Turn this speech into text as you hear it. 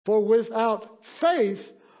For without faith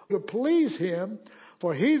to please him,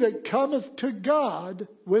 for he that cometh to God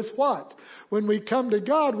with what? When we come to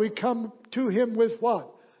God, we come to him with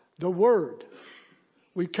what? The Word.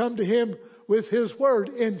 We come to him with his Word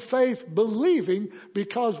in faith, believing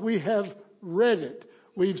because we have read it.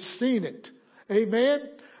 We've seen it. Amen?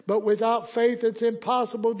 But without faith, it's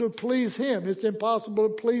impossible to please him. It's impossible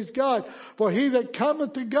to please God. For he that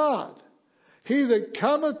cometh to God, he that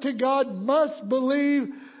cometh to God must believe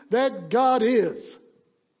that God is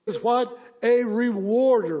what? A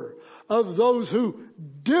rewarder of those who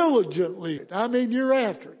diligently, I mean, you're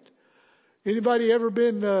after it. Anybody ever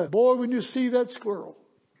been, boy, when you see that squirrel,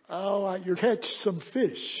 oh, you catch some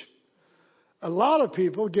fish. A lot of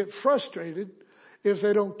people get frustrated if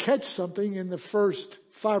they don't catch something in the first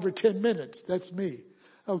 5 or 10 minutes. That's me.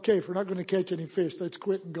 Okay, if we're not going to catch any fish, let's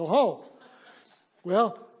quit and go home.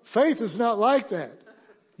 Well, faith is not like that.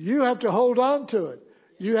 You have to hold on to it.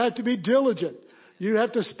 You have to be diligent. You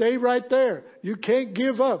have to stay right there. You can't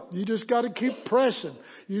give up. You just got to keep pressing.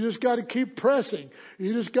 You just got to keep pressing.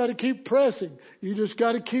 You just got to keep pressing. You just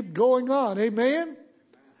got to keep going on. Amen?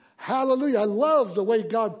 Hallelujah. I love the way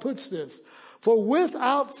God puts this. For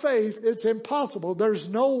without faith, it's impossible.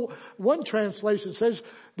 One translation says,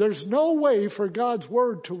 there's no way for God's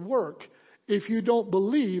word to work if you don't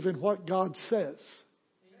believe in what God says.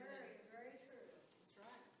 Very true.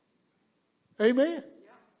 That's right. Amen?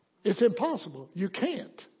 It's impossible. You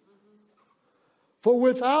can't. For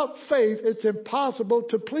without faith, it's impossible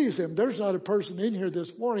to please him. There's not a person in here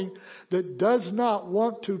this morning that does not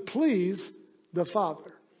want to please the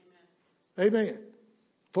Father. Amen.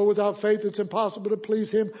 For without faith, it's impossible to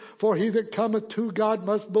please him. For he that cometh to God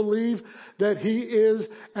must believe that he is,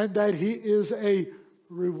 and that he is a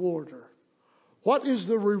rewarder. What is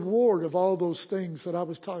the reward of all those things that I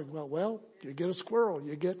was talking about? Well, you get a squirrel,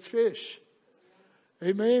 you get fish.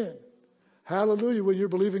 Amen. Hallelujah. When you're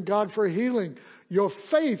believing God for healing, your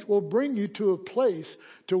faith will bring you to a place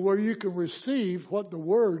to where you can receive what the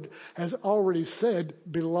Word has already said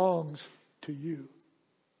belongs to you.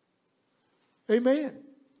 Amen. Right.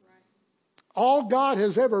 All God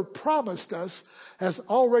has ever promised us has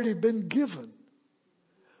already been given.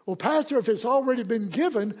 Well, Pastor, if it's already been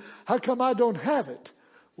given, how come I don't have it?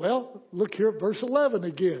 Well, look here at verse 11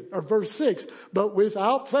 again, or verse 6. But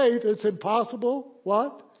without faith, it's impossible,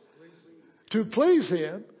 what? To please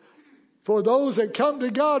him. For those that come to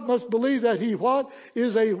God must believe that he, what?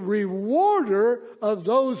 Is a rewarder of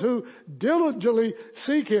those who diligently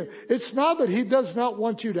seek him. It's not that he does not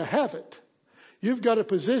want you to have it. You've got to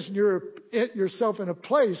position yourself in a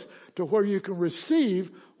place to where you can receive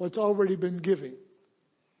what's already been given.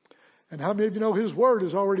 And how many of you know his word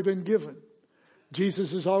has already been given?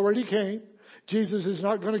 Jesus has already came. Jesus is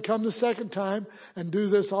not going to come the second time and do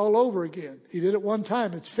this all over again. He did it one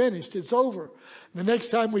time. It's finished. It's over. The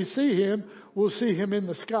next time we see him, we'll see him in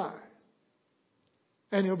the sky.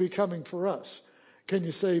 And he'll be coming for us. Can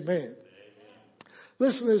you say amen? Amen.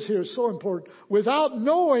 Listen to this here. It's so important. Without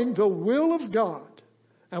knowing the will of God,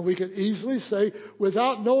 and we could easily say,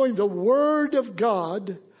 without knowing the Word of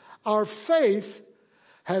God, our faith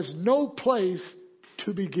has no place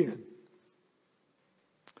to begin.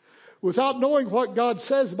 Without knowing what God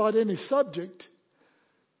says about any subject,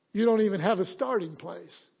 you don't even have a starting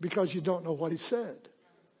place because you don't know what he said.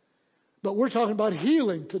 But we're talking about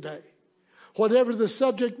healing today. Whatever the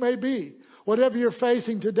subject may be, whatever you're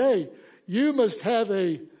facing today, you must have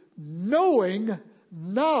a knowing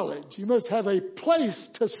knowledge. You must have a place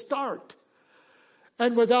to start.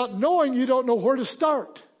 And without knowing, you don't know where to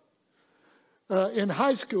start. In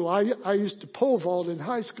high school, I used to pole vault in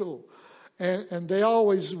high school. And they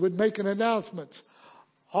always would make an announcement.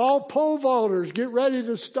 All pole vaulters, get ready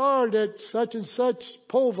to start at such and such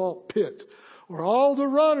pole vault pit. Or all the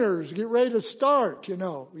runners, get ready to start.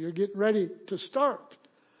 You're getting ready to start.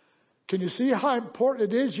 Can you see how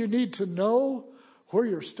important it is? You need to know where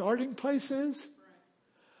your starting place is.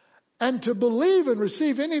 And to believe and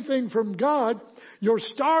receive anything from God, your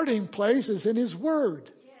starting place is in his Word.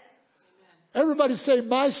 Everybody say,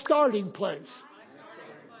 my starting place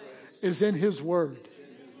is in his Word.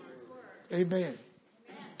 Amen.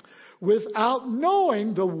 Without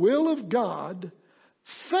knowing the will of God,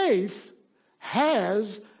 faith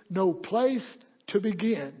has no place to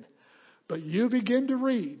begin. But you begin to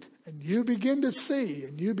read, and you begin to see,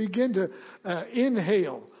 and you begin to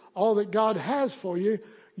inhale all that God has for you,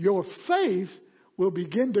 your faith will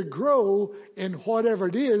begin to grow in whatever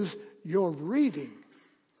it is you're reading.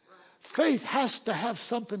 Faith has to have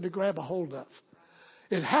something to grab a hold of.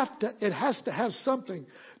 It has to have something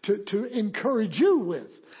to encourage you with.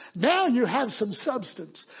 Now you have some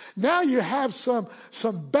substance. Now you have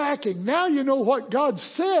some backing. Now you know what God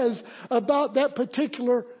says about that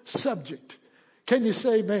particular subject. Can you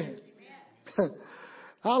say amen? Amen.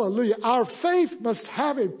 Hallelujah. Our faith must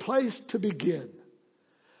have a place to begin.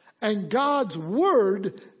 And God's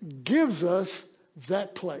Word gives us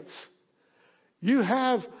that place. You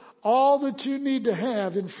have all that you need to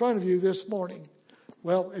have in front of you this morning.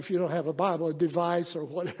 Well, if you don't have a Bible, a device or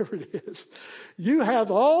whatever it is. You have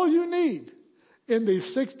all you need in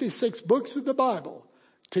these 66 books of the Bible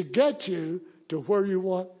to get you to where you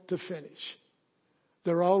want to finish.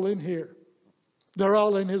 They're all in here. They're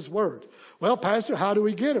all in His Word. Well, Pastor, how do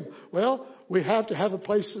we get them? Well, we have to have a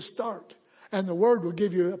place to start. And the Word will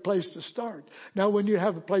give you a place to start. Now, when you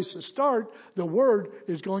have a place to start, the Word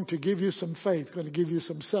is going to give you some faith, going to give you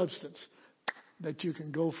some substance that you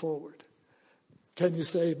can go forward. Can you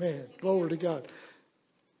say amen? Glory to God.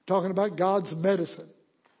 Talking about God's medicine.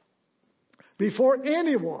 Before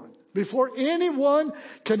anyone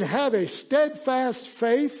can have a steadfast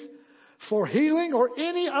faith for healing or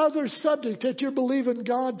any other subject that you're believing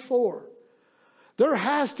God for, there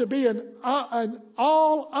has to be an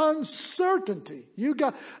all uncertainty. You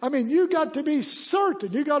got to be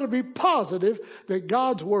certain. You got to be positive that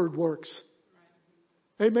God's Word works.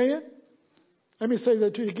 Amen? Let me say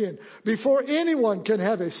that to you again. Before anyone can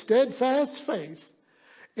have a steadfast faith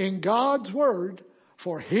in God's Word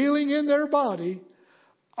for healing in their body,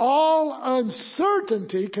 all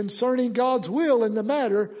uncertainty concerning God's will in the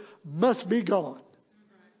matter must be gone.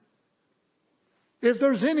 If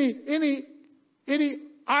there's any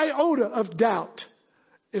iota of doubt,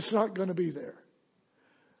 it's not going to be there.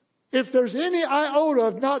 If there's any iota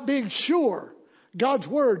of not being sure, God's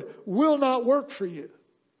Word will not work for you.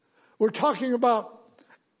 We're talking about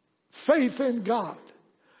faith in God.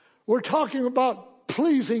 We're talking about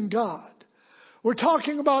pleasing God. We're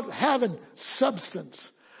talking about having substance.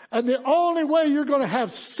 And the only way you're going to have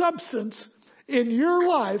substance in your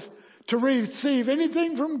life to receive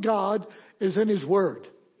anything from God is in His Word.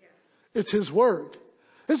 It's His Word.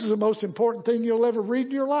 This is the most important thing you'll ever read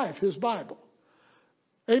in your life, His Bible.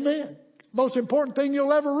 Amen. Most important thing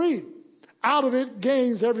you'll ever read. Out of it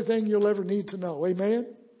gains everything you'll ever need to know. Amen.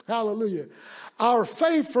 Hallelujah. Our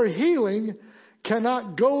faith for healing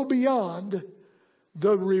cannot go beyond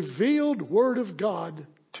the revealed Word of God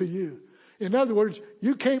to you. In other words,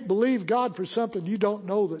 you can't believe God for something you don't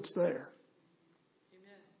know that's there.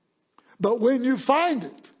 Amen. But when you find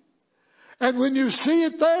it, and when you see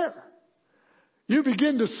it there, you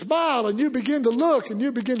begin to smile and you begin to look and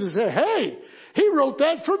you begin to say, hey, He wrote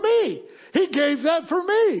that for me. He gave that for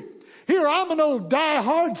me. Here, I'm an old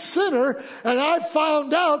die-hard sinner, and I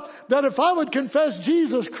found out that if I would confess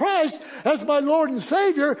Jesus Christ as my Lord and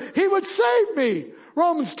Savior, He would save me.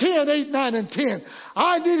 Romans 10, 8, 9, and 10.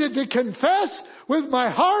 I needed to confess with my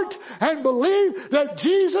heart and believe that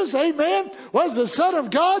Jesus, amen, was the Son of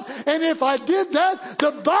God. And if I did that,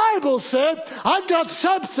 the Bible said, I got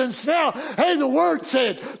substance now. Hey, the Word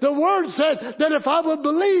said that if I would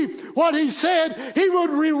believe what He said, He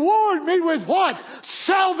would reward me with what?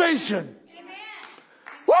 Salvation.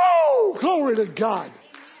 Amen. Woo! Glory to God.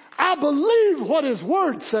 I believe what His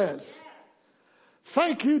Word says.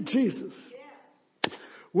 Thank you, Jesus.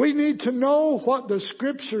 We need to know what the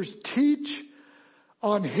Scriptures teach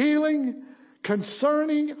on healing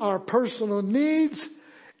concerning our personal needs.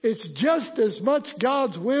 It's just as much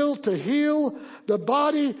God's will to heal the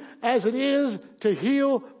body as it is to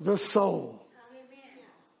heal the soul.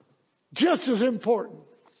 Just as important.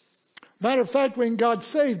 Matter of fact, when God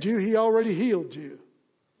saved you, He already healed you.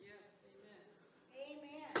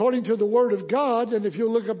 According to the Word of God, and if you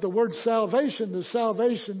look up the word salvation, the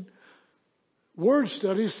salvation word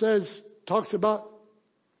study talks about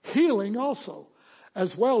healing also,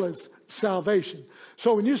 as well as salvation.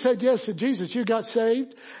 So when you said yes to Jesus, you got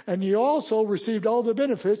saved, and you also received all the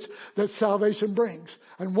benefits that salvation brings.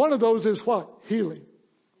 And one of those is what? Healing.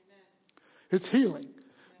 It's healing.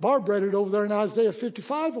 Barb read it over there in Isaiah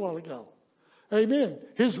 55 a while ago. Amen.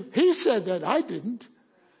 He said that. I didn't.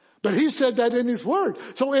 But He said that in His Word.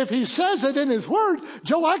 So if He says it in His Word,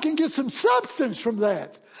 Joe, I can get some substance from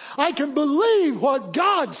that. I can believe what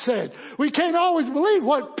God said. We can't always believe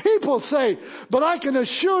what people say, but I can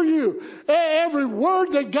assure you every word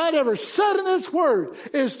that God ever said in His Word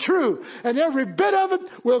is true, and every bit of it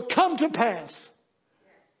will come to pass.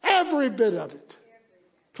 Every bit of it.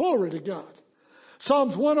 Glory to God.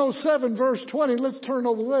 Psalms 107 verse 20. Let's turn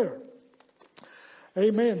over there.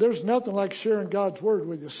 Amen. There's nothing like sharing God's Word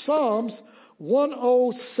with you. Psalms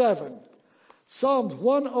 107. Psalms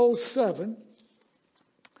 107.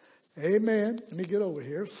 Amen. Let me get over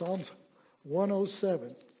here. Psalms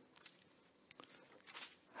 107.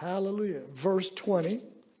 Hallelujah. Verse 20.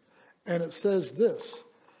 And it says this.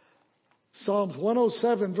 Psalms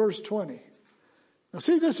 107, verse 20. Now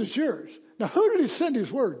see, this is yours. Now who did he send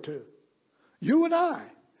his word to? You and I.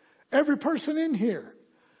 Every person in here.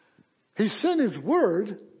 He sent his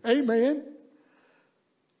word, amen,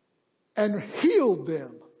 and healed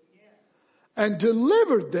them and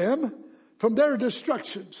delivered them from their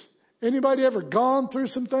destructions. Anybody ever gone through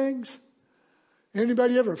some things?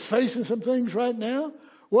 Anybody ever facing some things right now?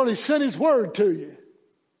 Well, he sent his word to you.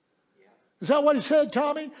 Is that what he said,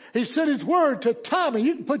 Tommy? He sent his word to Tommy.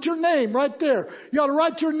 You can put your name right there. You ought to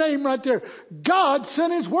write your name right there. God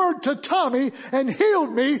sent his word to Tommy and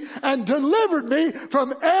healed me and delivered me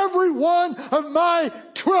from every one of my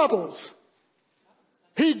troubles.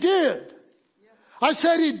 He did. I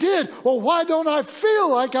said he did. Well, why don't I feel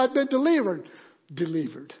like I've been delivered?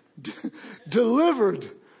 Delivered.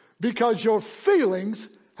 Because your feelings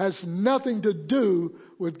has nothing to do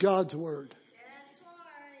with God's word.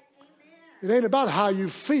 It ain't about how you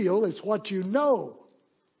feel. It's what you know.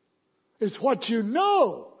 It's what you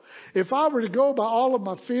know. If I were to go by all of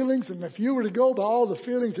my feelings, and if you were to go by all the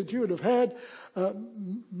feelings that you would have had,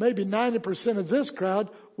 maybe 90% of this crowd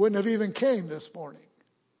wouldn't have even came this morning.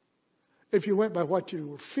 If you went by what you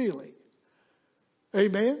were feeling.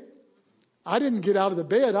 Amen? I didn't get out of the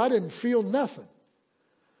bed. I didn't feel nothing.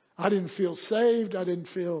 I didn't feel saved. I didn't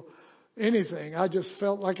feel anything. I just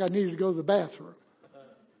felt like I needed to go to the bathroom.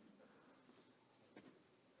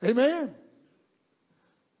 Amen.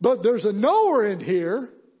 But there's a knower in here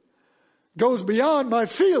goes beyond my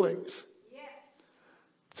feelings. Yes.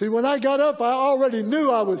 See, when I got up, I already knew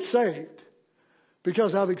I was saved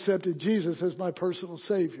because I've accepted Jesus as my personal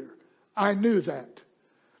Savior. I knew that.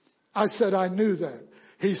 I said I knew that.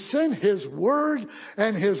 He sent His word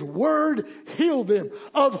and His word healed them.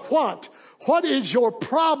 Of what? What is your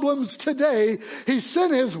problems today? He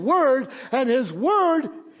sent His word and His word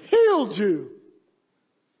healed you.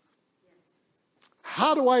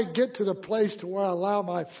 How do I get to the place to where I allow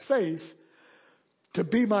my faith to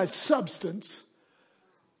be my substance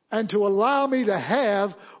and to allow me to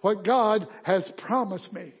have what God has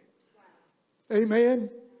promised me? Amen?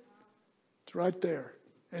 It's right there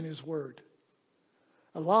in His Word.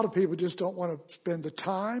 A lot of people just don't want to spend the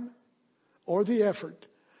time or the effort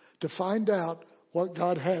to find out what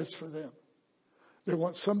God has for them. They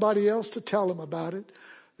want somebody else to tell them about it.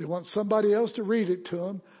 They want somebody else to read it to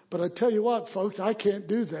them. But I tell you what, folks, I can't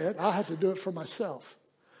do that. I have to do it for myself.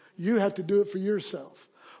 You have to do it for yourself.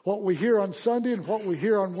 What we hear on Sunday and what we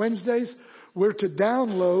hear on Wednesdays, we're to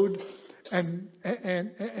download and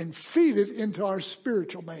feed it into our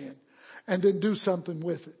spiritual man and then do something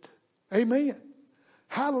with it. Amen.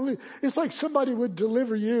 Hallelujah. It's like somebody would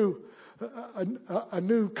deliver you a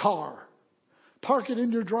new car. Park it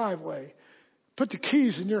in your driveway. Put the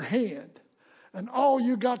keys in your hand. And all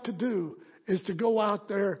you got to do is to go out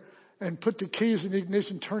there and put the keys in the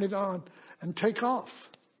ignition, turn it on, and take off.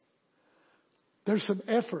 There's some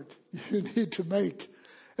effort you need to make.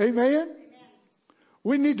 Amen?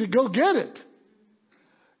 We need to go get it.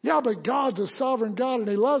 Yeah, but God's a sovereign God and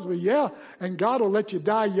He loves me. Yeah, and God will let you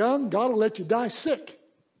die young. God will let you die sick.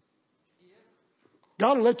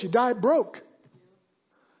 God will let you die broke.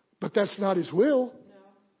 But that's not His will.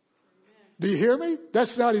 Do you hear me?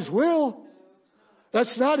 That's not His will.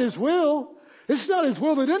 That's not His will. It's not His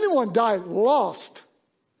will that anyone die lost.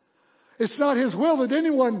 It's not His will that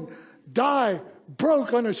anyone die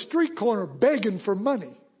broke on a street corner begging for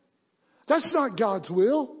money. That's not God's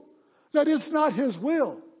will. That is not His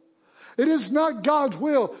will. It is not God's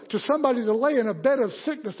will to somebody to lay in a bed of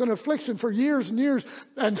sickness and affliction for years and years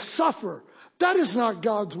and suffer. That is not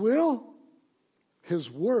God's will. His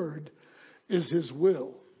word is His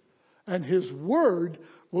will. And His word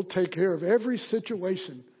will take care of every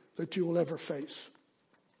situation that you will ever face.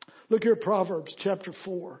 Look here, Proverbs chapter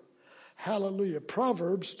 4. Hallelujah.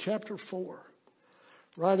 Proverbs chapter 4.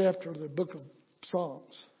 Right after the book of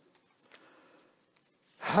Psalms.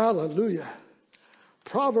 Hallelujah.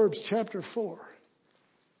 Proverbs chapter 4.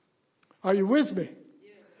 Are you with me?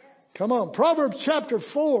 Come on. Proverbs chapter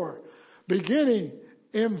 4, beginning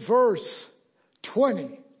in verse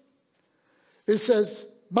 20. It says,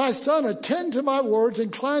 "My son, attend to my words,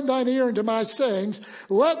 incline thine ear unto my sayings.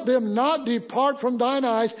 Let them not depart from thine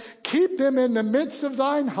eyes. Keep them in the midst of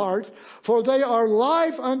thine heart, for they are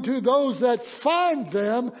life unto those that find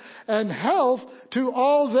them, and health to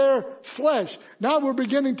all their flesh." Now we're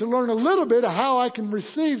beginning to learn a little bit of how I can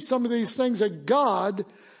receive some of these things that God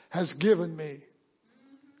has given me.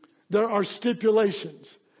 There are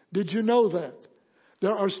stipulations. Did you know that?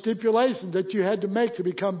 There are stipulations that you had to make to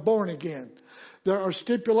become born again. There are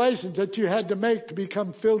stipulations that you had to make to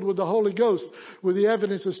become filled with the Holy Ghost, with the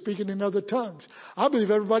evidence of speaking in other tongues. I believe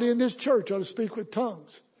everybody in this church ought to speak with tongues.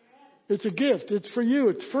 It's a gift. It's for you.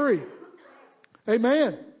 It's free.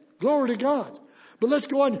 Amen. Glory to God. But let's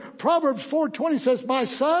go on. Proverbs 4:20 says, my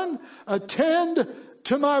son, attend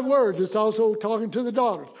to my words. It's also talking to the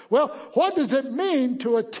daughters. Well, what does it mean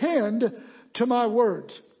to attend to my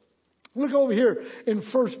words? Look over here in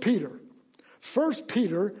 1 Peter. 1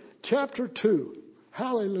 Peter chapter 2.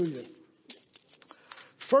 Hallelujah.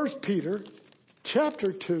 1 Peter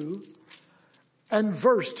chapter 2 and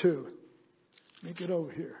verse 2. Let me get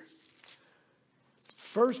over here.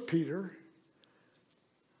 1 Peter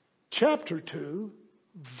chapter 2,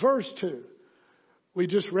 verse 2. We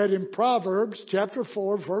just read in Proverbs chapter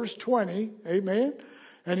 4, verse 20. Amen.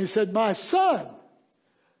 And he said, my son,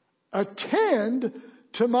 attend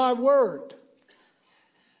to my word.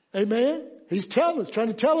 Amen. He's telling us,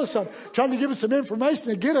 trying to tell us something, trying to give us some information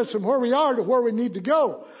to get us from where we are to where we need to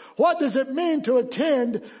go. What does it mean to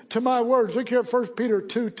attend to my words? Look here at 1 Peter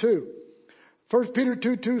 2:2. 1 Peter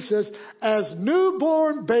 2:2 says, as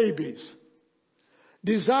newborn babies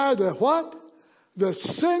desire the what? The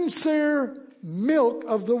sincere milk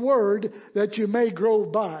of the word that you may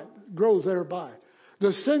grow thereby.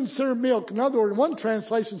 The sincere milk. In other words, one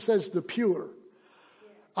translation says the pure.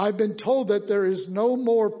 I've been told that there is no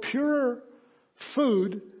more pure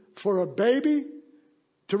food for a baby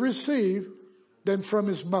to receive than from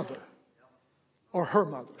his mother or her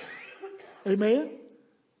mother. Amen?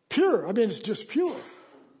 Pure. I mean, it's just pure.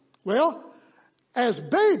 Well, as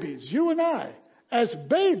babies, you and I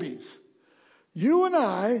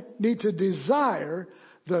need to desire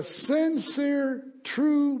the sincere,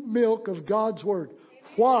 true milk of God's word.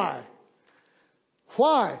 Why?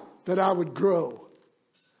 Why? That I would grow.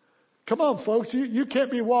 Come on, folks. You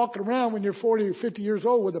can't be walking around when you're 40 or 50 years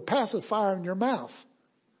old with a pacifier in your mouth.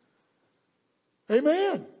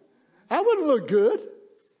 Amen. That wouldn't look good.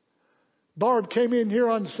 Barb came in here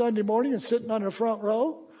on Sunday morning and sitting on the front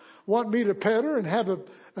row, wanting me to pet her and have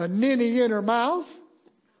a ninny in her mouth.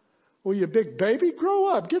 Well, you big baby, grow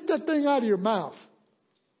up. Get that thing out of your mouth.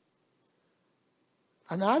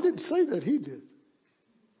 And I didn't say that, he did.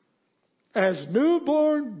 As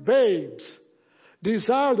newborn babes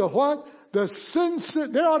desire the what? The sincere.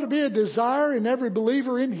 There ought to be a desire in every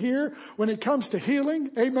believer in here when it comes to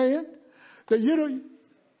healing. Amen. That you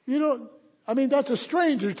don't, I mean, that's a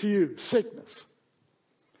stranger to you, sickness.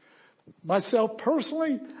 Myself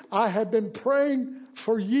personally, I have been praying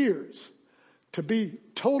for years to be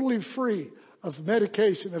totally free of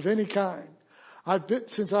medication of any kind.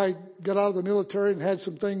 Since I got out of the military and had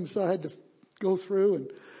some things I had to go through,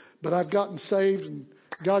 but I've gotten saved and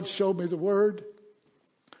God showed me the Word.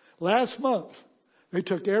 Last month, they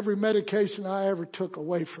took every medication I ever took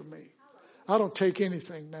away from me. I don't take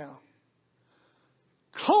anything now.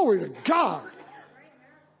 Glory to God.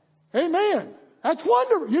 Amen. That's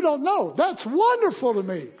wonderful. You don't know. That's wonderful to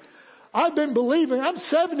me. I've been believing. I'm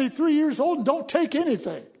 73 years old and don't take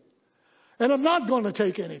anything. And I'm not going to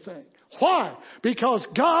take anything. Why? Because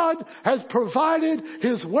God has provided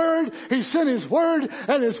His Word. He sent His Word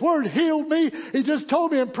and His Word healed me. He just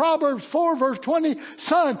told me in Proverbs 4 verse 20,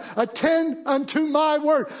 son, attend unto my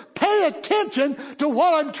Word. Pay attention to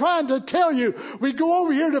what I'm trying to tell you. We go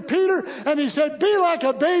over here to Peter and he said, be like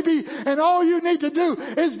a baby and all you need to do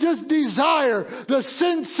is just desire the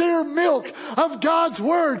sincere milk of God's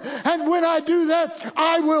Word. And when I do that,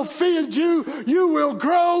 I will feed you. You will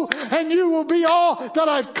grow and you will be all that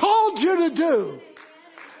I've called you to do.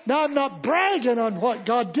 Now, I'm not bragging on what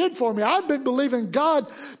God did for me. I've been believing God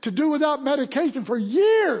to do without medication for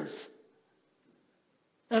years.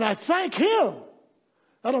 And I thank Him.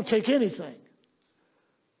 I don't take anything.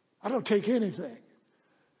 I don't take anything.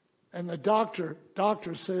 And the doctor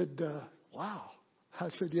said, wow. I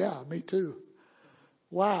said, yeah, me too.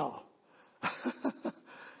 Wow.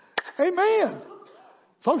 Amen.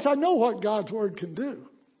 Folks, I know what God's Word can do.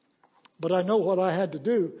 But I know what I had to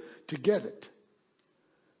do to get it.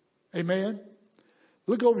 Amen.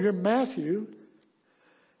 Look over here, Matthew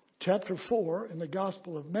chapter 4 in the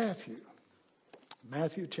Gospel of Matthew.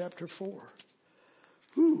 Matthew chapter 4.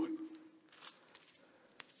 Whew.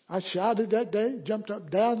 I shouted that day, jumped up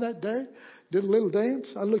and down that day, did a little dance.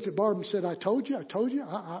 I looked at Barb and said, I told you.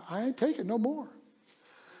 I ain't taking no more.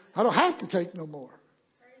 I don't have to take no more.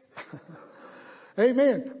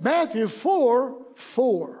 Amen. Matthew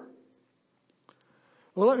 4:4.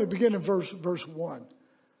 Well, let me begin in verse 1.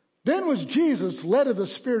 Then was Jesus led of the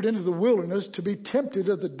Spirit into the wilderness to be tempted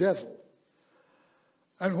of the devil.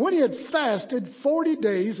 And when he had fasted 40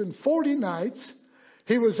 days and 40 nights,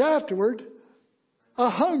 he was afterward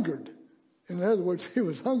a-hungered. In other words, he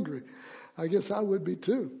was hungry. I guess I would be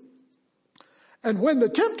too. And when the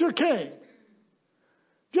tempter came,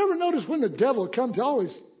 do you ever notice when the devil comes, he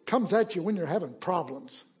always comes at you when you're having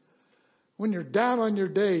problems? When you're down on your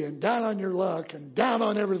day and down on your luck and down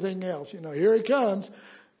on everything else. You know, here he comes,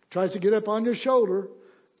 tries to get up on your shoulder,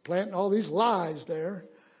 planting all these lies there.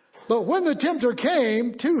 But when the tempter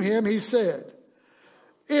came to him, he said,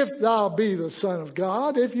 if thou be the Son of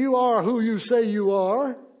God, if you are who you say you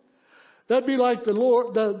are, that'd be like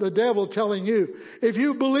the devil telling you, if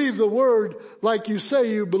you believe the word like you say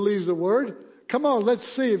you believe the word, come on,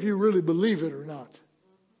 let's see if you really believe it or not.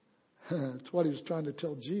 That's what he was trying to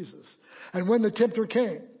tell Jesus. And when the tempter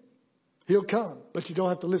came, he'll come, but you don't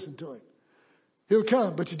have to listen to him. He'll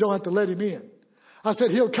come, but you don't have to let him in. I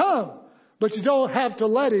said, he'll come, but you don't have to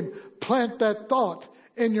let him plant that thought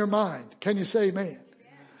in your mind. Can you say amen?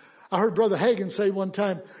 I heard Brother Hagin say one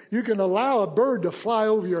time, you can allow a bird to fly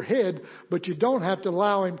over your head, but you don't have to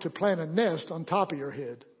allow him to plant a nest on top of your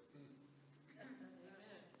head.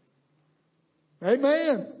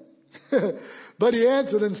 Amen. But he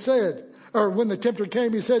answered and said, or when the tempter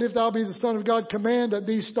came, he said, if thou be the Son of God, command that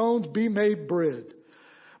these stones be made bread.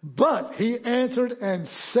 But he answered and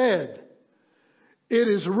said, it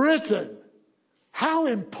is written. How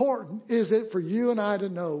important is it for you and I to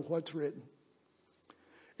know what's written?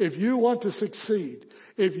 If you want to succeed,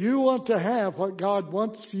 if you want to have what God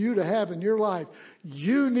wants you to have in your life,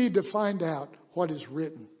 you need to find out what is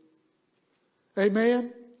written.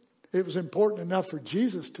 Amen? It was important enough for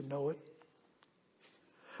Jesus to know it.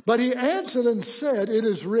 But he answered and said, it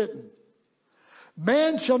is written,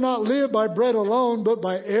 man shall not live by bread alone, but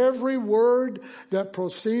by every word that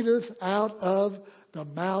proceedeth out of the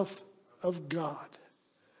mouth of God.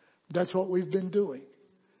 That's what we've been doing,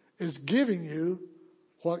 is giving you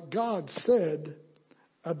what God said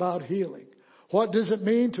about healing. What does it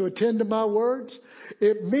mean to attend to my words?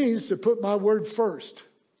 It means to put my word first.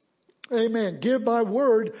 Amen. Give my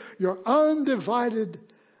word your undivided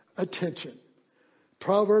attention.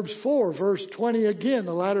 Proverbs 4, verse 20 again,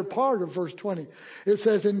 the latter part of verse 20. It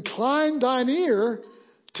says, incline thine ear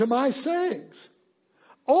to my sayings.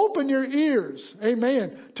 Open your ears,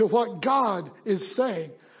 amen, to what God is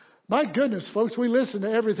saying. My goodness, folks, we listen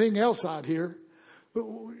to everything else out here.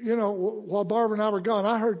 You know, while Barbara and I were gone,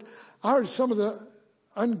 I heard some of the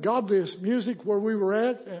ungodliest music where we were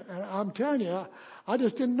at. And I'm telling you, I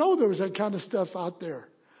just didn't know there was that kind of stuff out there.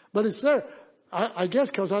 But it's there. I guess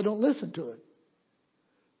because I don't listen to it.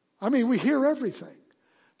 I mean, we hear everything.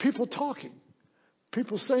 People talking.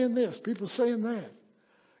 People saying this. People saying that.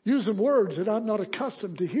 Using words that I'm not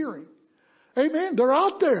accustomed to hearing. Amen. They're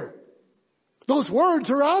out there. Those words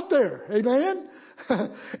are out there. Amen.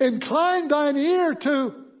 Incline thine ear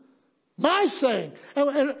to my saying.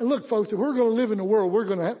 And look, folks, if we're going to live in the world, we're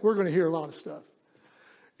going to hear a lot of stuff.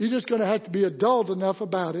 You're just going to have to be adult enough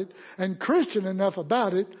about it and Christian enough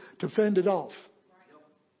about it to fend it off.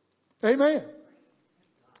 Amen.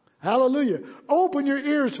 Hallelujah. Open your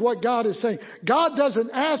ears to what God is saying. God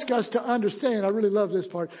doesn't ask us to understand. I really love this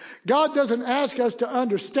part. God doesn't ask us to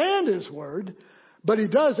understand His Word, but He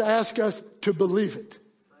does ask us to believe it.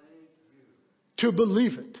 To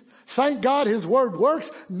believe it. Thank God His Word works,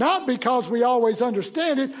 not because we always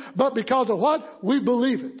understand it, but because of what? We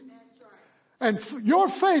believe it. And your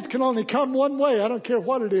faith can only come one way. I don't care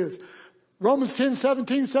what it is. Romans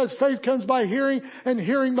 10:17 says faith comes by hearing, and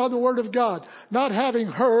hearing by the Word of God. Not having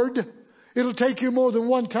heard, it'll take you more than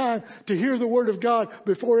one time to hear the Word of God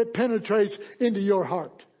before it penetrates into your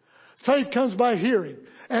heart. Faith comes by hearing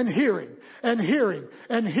and hearing and hearing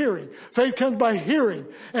and hearing. Faith comes by hearing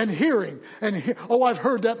and hearing and oh, I've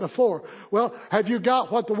heard that before. Well, have you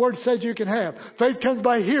got what the Word says you can have? Faith comes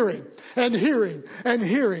by hearing and hearing and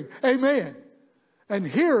hearing. Amen. And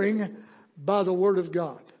hearing by the Word of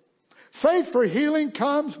God. Faith for healing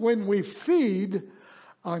comes when we feed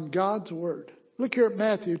on God's Word. Look here at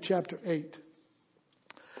Matthew chapter 8.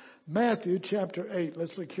 Matthew chapter 8.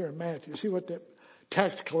 Let's look here at Matthew. See what that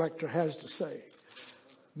tax collector has to say.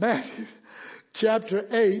 Matthew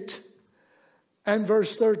chapter 8 and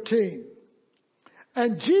verse 13.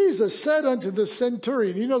 And Jesus said unto the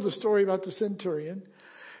centurion, you know the story about the centurion.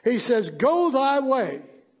 He says, go thy way.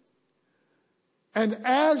 And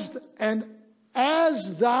as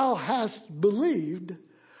thou hast believed,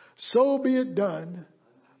 so be it done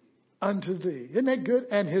unto thee. Isn't that good?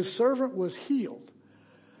 And his servant was healed.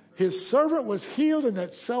 His servant was healed in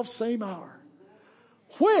that self-same hour.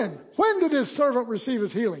 When? When did his servant receive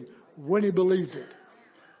his healing? When he believed it.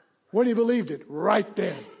 When he believed it. Right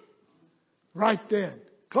then. Right then.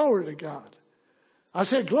 Glory to God. I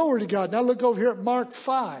said, glory to God. Now look over here at Mark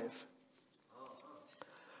 5.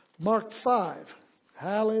 Mark 5.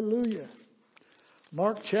 Hallelujah.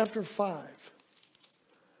 Mark chapter 5.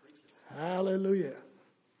 Hallelujah.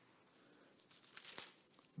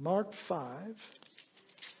 Mark 5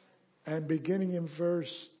 and beginning in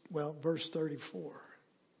verse 34.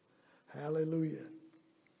 Hallelujah.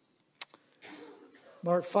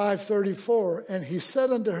 Mark 5:34, and he said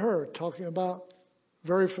unto her, talking about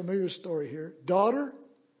very familiar story here, daughter,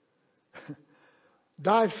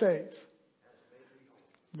 thy faith,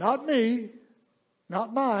 not me,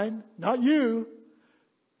 not mine, not you,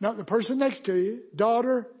 not the person next to you,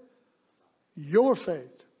 daughter, your faith.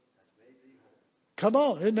 Come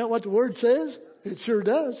on, isn't that what the word says? It sure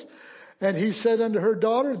does. And he said unto her,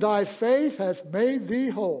 daughter, thy faith hath made thee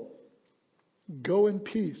whole. Go in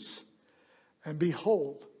peace and be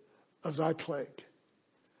whole of thy plague.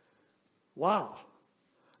 Wow.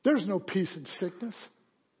 There's no peace in sickness.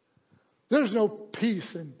 There's no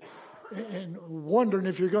peace in wondering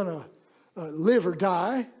if you're going to live or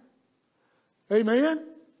die. Amen?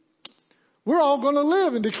 We're all going to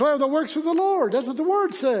live and declare the works of the Lord. That's what the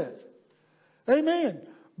Word says. Amen.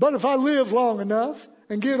 But if I live long enough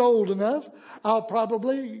and get old enough, I'll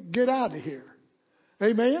probably get out of here.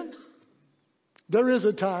 Amen? There is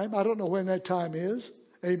a time. I don't know when that time is.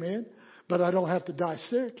 Amen. But I don't have to die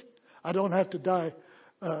sick. I don't have to die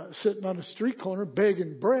sitting on a street corner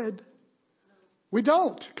begging bread. We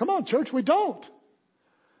don't. Come on, church. We don't.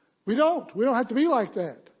 We don't. We don't have to be like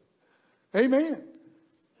that. Amen.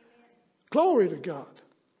 Glory to God.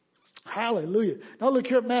 Hallelujah. Now look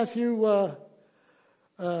here at Matthew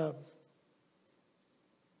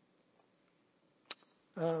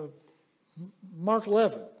Mark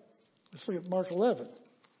 11. Let's look at Mark 11.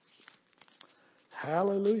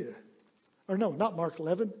 Hallelujah. Or no, not Mark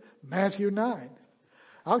 11. Matthew 9.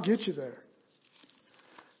 I'll get you there.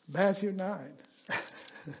 Matthew 9.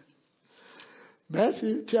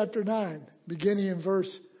 Matthew chapter 9, beginning in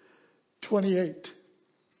verse 28.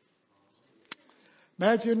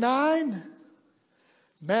 Matthew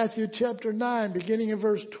chapter 9, beginning in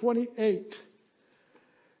verse 28.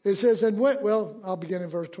 It says, I'll begin in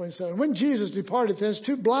verse 27. When Jesus departed thence,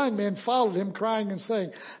 two blind men followed him, crying and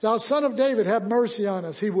saying, Thou Son of David, have mercy on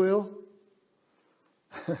us. He will.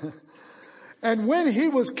 And when he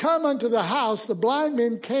was come unto the house, the blind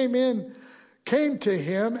men came to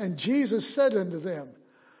him, and Jesus said unto them,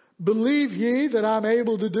 Believe ye that I'm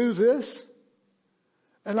able to do this?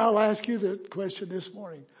 And I'll ask you the question this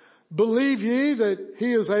morning. Believe ye that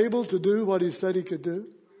he is able to do what he said he could do?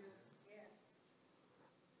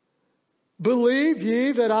 Believe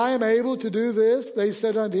ye that I am able to do this? They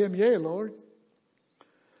said unto him, Yea, Lord.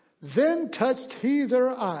 Then touched he their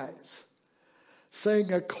eyes,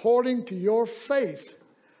 saying, According to your faith,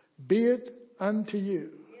 be it unto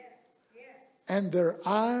you. And their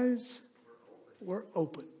eyes were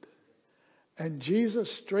opened. And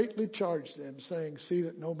Jesus straitly charged them, saying, See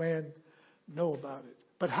that no man know about it.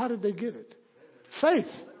 But how did they get it? Faith.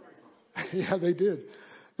 Yeah, they did.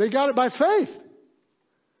 They got it by faith.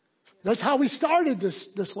 That's how we started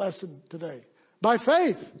this lesson today. By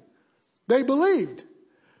faith. They believed.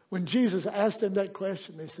 When Jesus asked them that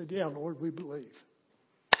question, they said, Yeah, Lord, we believe.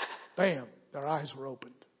 Bam, their eyes were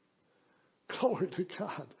opened. Glory to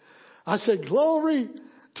God. I said, glory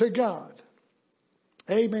to God.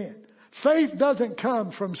 Amen. Faith doesn't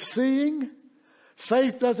come from seeing.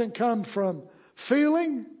 Faith doesn't come from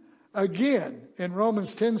feeling. Again, in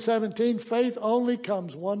Romans 10:17, faith only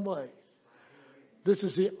comes one way. This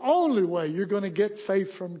is the only way you're going to get faith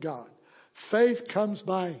from God. Faith comes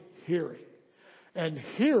by hearing. And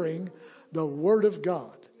hearing the Word of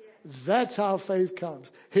God. That's how faith comes.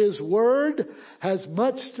 His Word has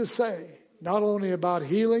much to say. Not only about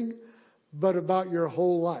healing, but about your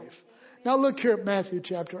whole life. Now look here at Matthew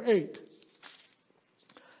chapter 8.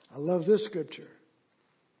 I love this scripture.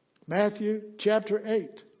 Matthew chapter 8.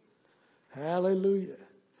 Hallelujah.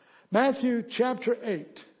 Matthew chapter 8.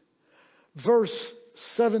 Verse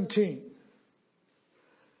 17.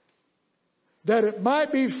 That it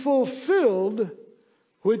might be fulfilled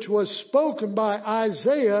which was spoken by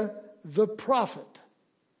Isaiah the prophet,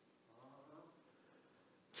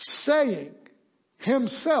 saying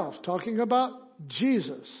himself, talking about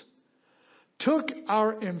Jesus, took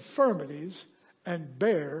our infirmities and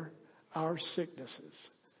bare our sicknesses.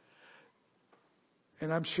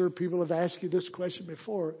 And I'm sure people have asked you this question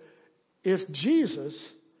before. If Jesus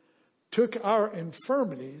took our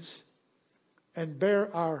infirmities and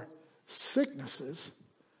bare our sicknesses,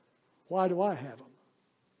 why do I have them?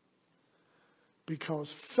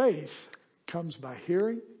 Because faith comes by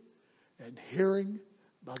hearing, and hearing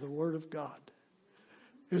by the Word of God.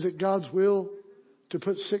 Is it God's will to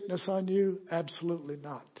put sickness on you? Absolutely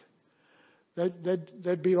not.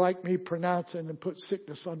 That'd be like me pronouncing and put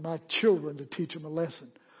sickness on my children to teach them a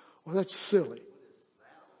lesson. Well, that's silly.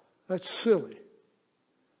 That's silly.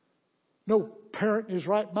 No parent in his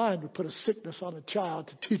right mind would put a sickness on a child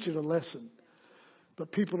to teach it a lesson.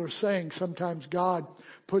 But people are saying sometimes God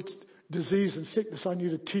puts disease and sickness on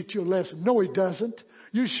you to teach you a lesson. No, He doesn't.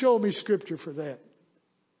 You show me Scripture for that.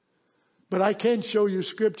 But I can show you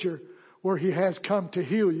Scripture where He has come to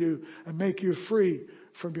heal you and make you free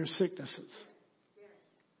from your sicknesses.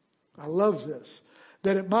 I love this.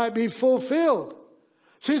 That it might be fulfilled.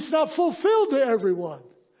 See, it's not fulfilled to everyone.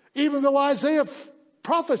 Even though Isaiah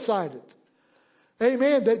prophesied it.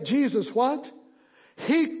 Amen. That Jesus what?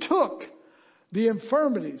 He took the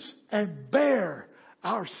infirmities and bare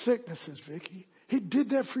our sicknesses, Vicki. He did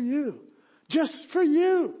that for you. Just for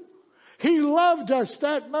you. He loved us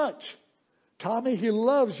that much. Tommy, He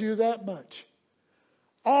loves you that much.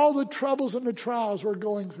 All the troubles and the trials we're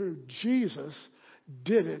going through, Jesus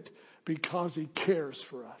did it because He cares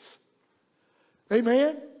for us.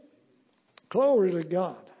 Amen? Glory to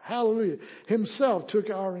God. Hallelujah. Himself took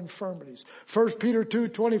our infirmities. 1 Peter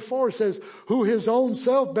 2:24 says, who His own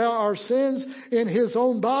self bare our sins in His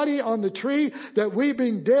own body on the tree, that we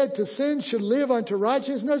being dead to sin should live unto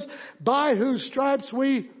righteousness, by whose stripes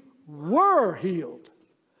we were healed.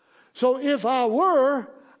 So if I were,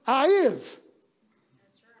 I is.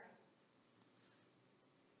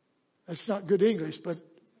 That's not good English, but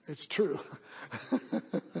it's true.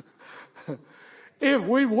 If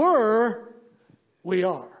we were, we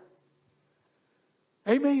are.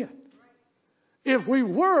 Amen. If we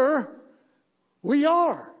were, we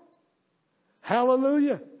are.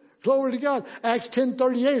 Hallelujah. Glory to God. Acts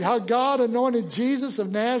 10:38, how God anointed Jesus of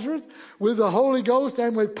Nazareth with the Holy Ghost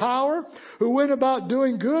and with power, who went about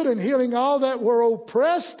doing good and healing all that were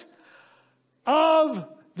oppressed of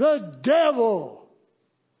the devil.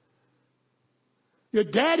 Your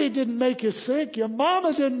daddy didn't make you sick. Your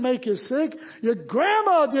mama didn't make you sick. Your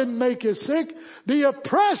grandma didn't make you sick. The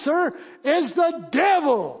oppressor is the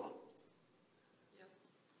devil.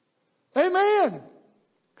 Amen.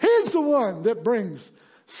 He's the one that brings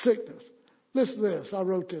sickness. Listen to this. I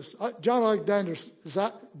wrote this. John Alexander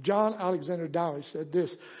Dowie said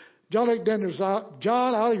this. John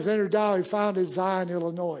Alexander Dowie founded Zion,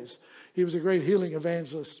 Illinois. He was a great healing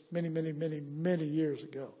evangelist many years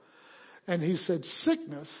ago. And he said,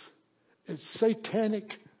 sickness is satanic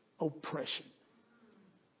oppression.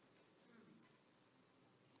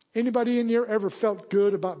 Anybody in here ever felt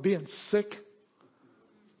good about being sick?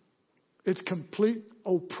 It's complete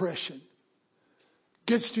oppression.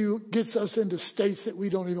 Gets us into states that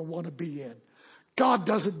we don't even want to be in. God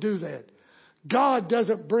doesn't do that. God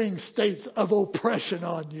doesn't bring states of oppression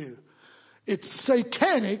on you. It's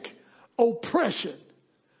satanic oppression.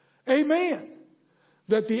 Amen.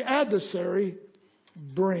 That the adversary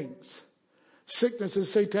brings. Sickness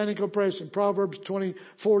is satanic oppression. Proverbs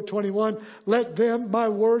 24:21. Let them, my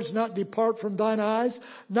words, not depart from thine eyes.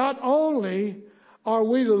 Not only are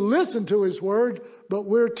we to listen to His word, but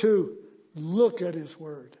we're to look at His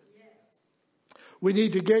word. We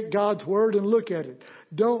need to get God's word and look at it.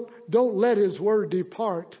 Don't let His word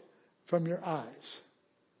depart from your eyes.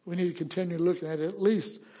 We need to continue looking at it at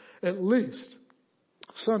least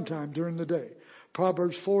sometime during the day.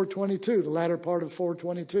 Proverbs 4:22, the latter part of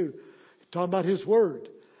 4:22, talking about His word.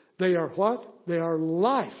 They are what? They are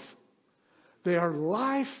life. They are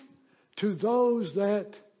life to those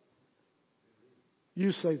that,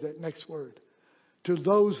 you say that next word, to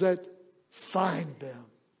those that find them.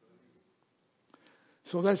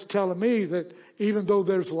 So that's telling me that even though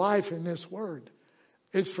there's life in this word,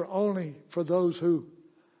 it's only for those who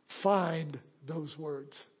find those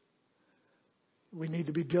words. We need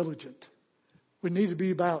to be diligent. We need to be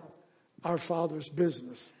about our Father's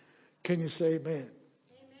business. Can you say amen? Amen and amen.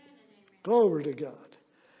 Glory to God.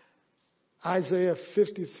 Isaiah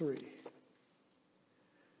 53.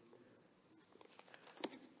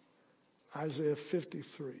 Isaiah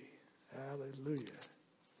 53. Hallelujah.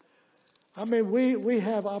 I mean, we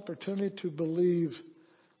have opportunity to believe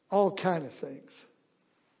all kind of things.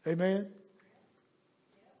 Amen?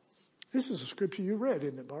 This is a scripture you read,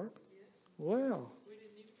 isn't it, Barb? Well,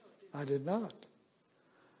 I did not.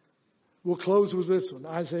 We'll close with this one,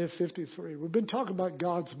 Isaiah 53. We've been talking about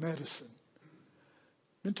God's medicine.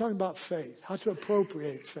 We've been talking about faith, how to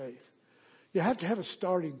appropriate faith. You have to have a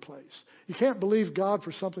starting place. You can't believe God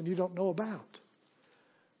for something you don't know about.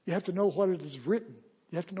 You have to know what it is written.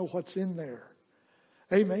 You have to know what's in there.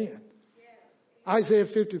 Amen. Isaiah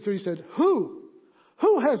 53 said, Who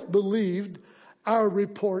has believed our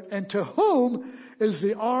report, and to whom is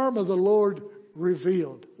the arm of the Lord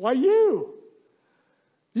revealed? Why, you.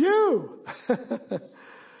 You.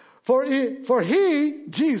 For he,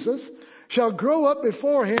 Jesus, shall grow up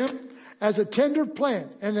before him as a tender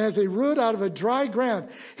plant, and as a root out of a dry ground.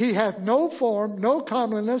 He hath no form, no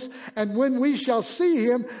comeliness, and when we shall see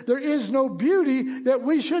him, there is no beauty that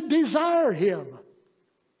we should desire him.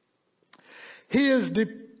 He is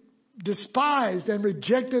despised and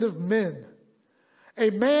rejected of men,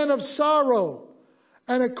 a man of sorrow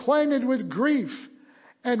and acquainted with grief,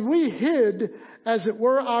 and we hid, as it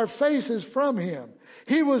were, our faces from him.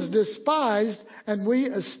 He was despised, and we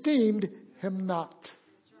esteemed him not.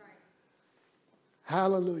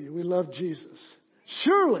 Hallelujah. We love Jesus.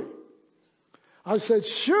 Surely, I said,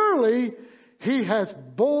 surely he hath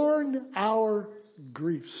borne our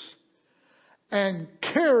griefs and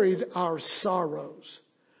carried our sorrows.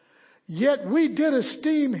 Yet we did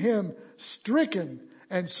esteem him stricken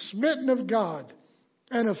and smitten of God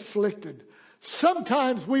and afflicted.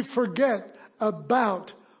 Sometimes we forget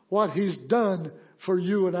about what he's done for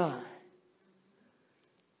you and I.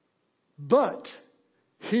 But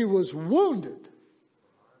he was wounded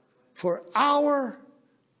for our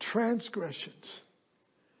transgressions.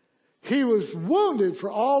 He was wounded for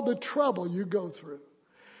all the trouble you go through.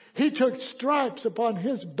 He took stripes upon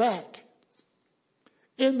his back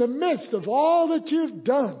in the midst of all that you've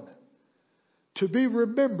done to be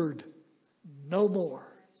remembered no more.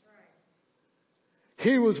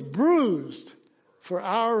 He was bruised for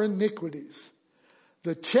our iniquities.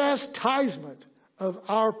 The chastisement of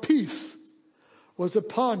our peace was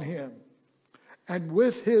upon him, and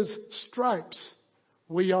with his stripes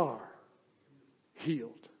we are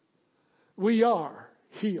healed. We are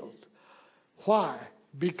healed. Why?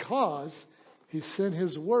 Because he sent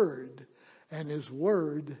his word, and his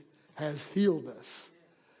word has healed us.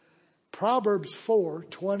 Proverbs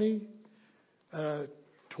 4:20,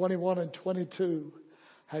 21 and 22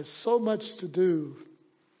 has so much to do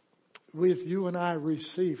with you and I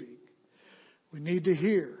receiving. We need to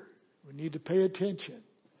hear. We need to pay attention.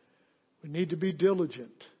 We need to be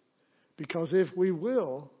diligent. Because if we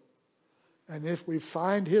will, and if we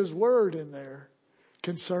find his word in there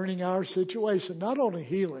concerning our situation, not only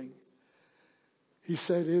healing, he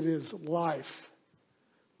said it is life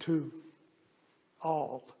to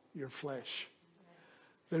all your flesh.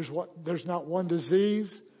 There's not one disease.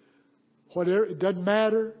 Whatever, it doesn't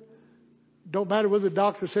matter. Don't matter whether the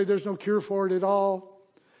doctors say there's no cure for it at all.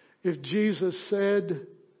 If Jesus said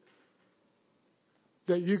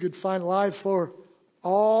that you could find life for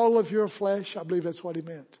all of your flesh, I believe that's what he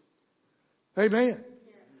meant. Amen.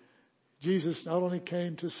 Yeah. Jesus not only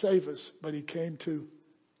came to save us, but he came to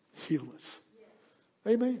heal us.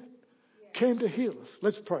 Yeah. Amen. Yeah. Came to heal us.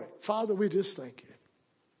 Let's pray. Father, we just thank you.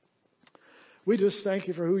 We just thank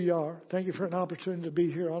you for who you are. Thank you for an opportunity to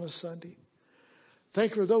be here on a Sunday.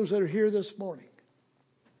 Thank you for those that are here this morning.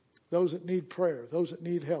 Those that need prayer. Those that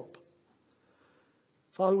need help.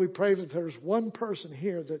 Father, we pray that there's one person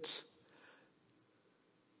here that's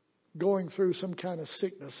going through some kind of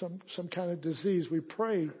sickness, some kind of disease. We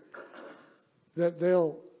pray that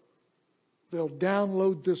they'll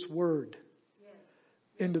download this word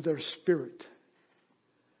into their spirit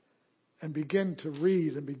and begin to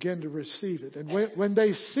read and begin to receive it. And when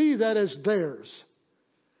they see that as theirs,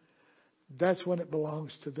 that's when it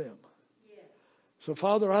belongs to them. So,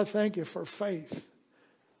 Father, I thank you for faith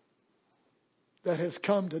that has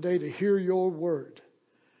come today to hear your word.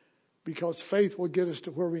 Because faith will get us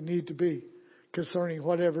to where we need to be concerning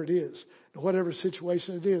whatever it is, whatever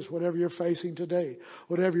situation it is, whatever you're facing today,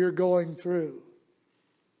 whatever you're going through.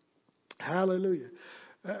 Hallelujah.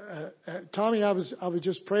 Tommy, I was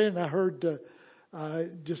just praying, and I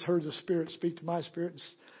just heard the Spirit speak to my spirit and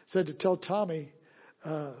said to tell Tommy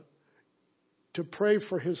to pray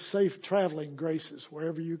for his safe traveling graces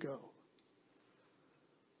wherever you go.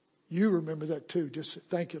 You remember that too. Just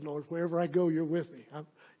thank you, Lord. Wherever I go, you're with me.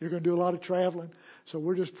 You're going to do a lot of traveling. So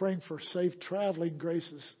we're just praying for safe traveling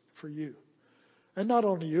graces for you. And not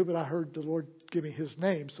only you, but I heard the Lord give me his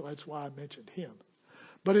name, so that's why I mentioned him.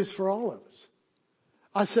 But it's for all of us.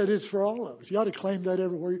 I said it's for all of us. You ought to claim that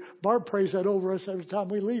everywhere. Barb prays that over us every time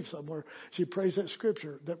we leave somewhere. She prays that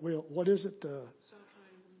scripture that will, what is it?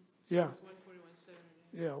 Yeah.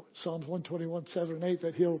 Yeah, Psalms 121, 7 and 8,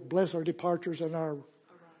 that he'll bless our departures and our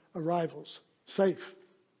arrivals. Safe.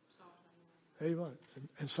 Amen.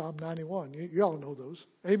 And Psalm 91. You all know those.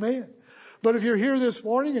 Amen. But if you're here this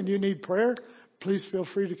morning and you need prayer, please feel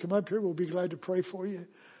free to come up here. We'll be glad to pray for you.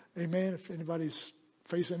 Amen. If anybody's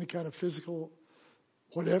facing any kind of physical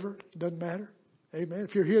whatever, it doesn't matter. Amen.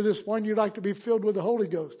 If you're here this morning, you'd like to be filled with the Holy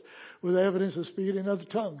Ghost, with the evidence of speaking in other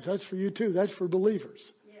tongues. That's for you too. That's for believers.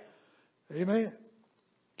 Yes. Amen.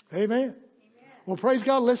 Amen. Amen. Well, praise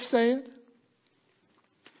God. Let's stand.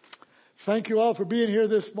 Thank you all for being here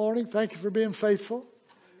this morning. Thank you for being faithful.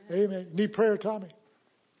 Amen. Need prayer, Tommy?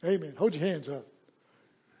 Amen. Hold your hands up.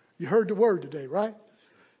 You heard the word today, right?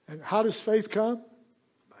 And how does faith come?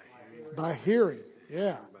 By hearing.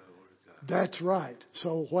 Yeah. That's right.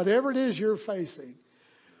 So whatever it is you're facing,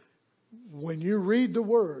 when you read the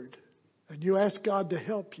word and you ask God to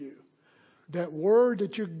help you, that word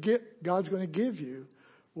that God's going to give you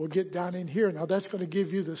will get down in here. Now that's going to give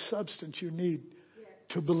you the substance you need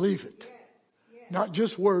to believe it. Not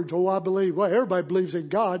just words. Oh, I believe. Well, everybody believes in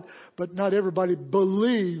God, but not everybody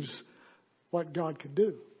believes what God can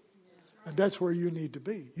do. And that's where you need to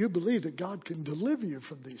be. You believe that God can deliver you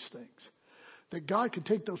from these things. That God can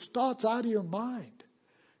take those thoughts out of your mind.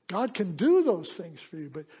 God can do those things for you,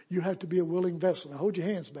 but you have to be a willing vessel. Now hold your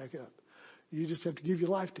hands back up. You just have to give your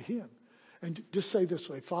life to Him. And just say this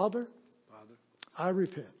way, Father, I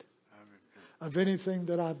repent of anything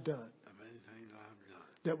that I've done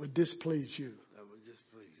that would displease you.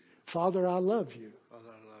 Father, I love you.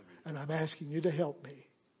 And I'm asking you to help me.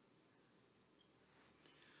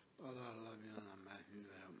 Father, I love you and I'm asking you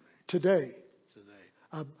to help me. Today,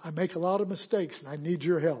 I make a lot of mistakes and I need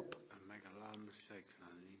your help. I make a lot of mistakes and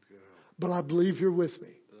I need your help. But I believe you're with me.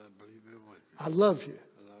 I love you.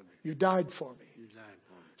 You died for me.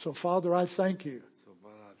 So, Father, I thank you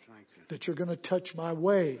that you're going to touch my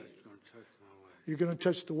way. You're going to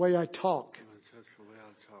touch the way I talk.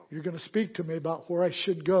 You're going to speak to me about where I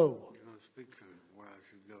should go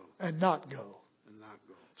and not go.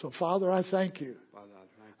 So, Father, I thank you.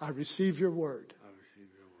 I receive your word.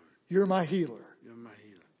 You're my healer.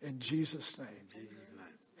 In Jesus' name.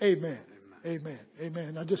 Amen. Amen.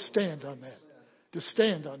 Amen. Now just stand on that. Just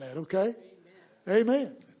stand on that, okay?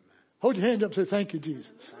 Amen. Hold your hand up and say, thank you,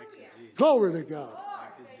 Jesus. Glory to God.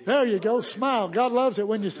 There you go. Smile. God loves it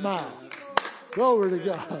when you smile. Glory to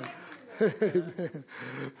God. Amen.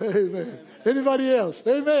 Amen. Anybody else?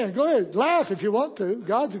 Amen. Go ahead. Laugh if you want to.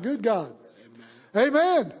 God's a good God.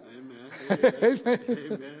 Amen.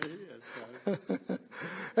 Amen.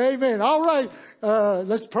 Amen. All right.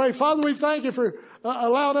 Let's pray. Father, we thank you for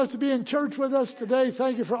allowing us to be in church with us today.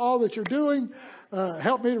 Thank you for all that you're doing.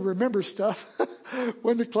 Help me to remember stuff.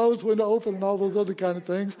 When to close, when to open, and all those other kind of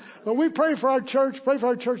things. But we pray for our church. Pray for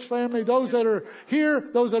our church family. Those that are here,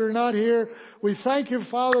 those that are not here. We thank you,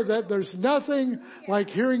 Father, that there's nothing like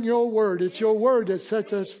hearing your word. It's your word that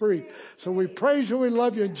sets us free. So we praise you. We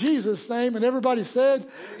love you in Jesus' name. And everybody said,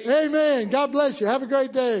 Amen. God bless you. Have a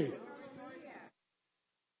great day.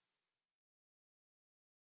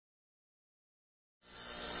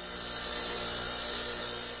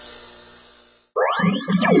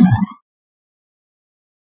 Right.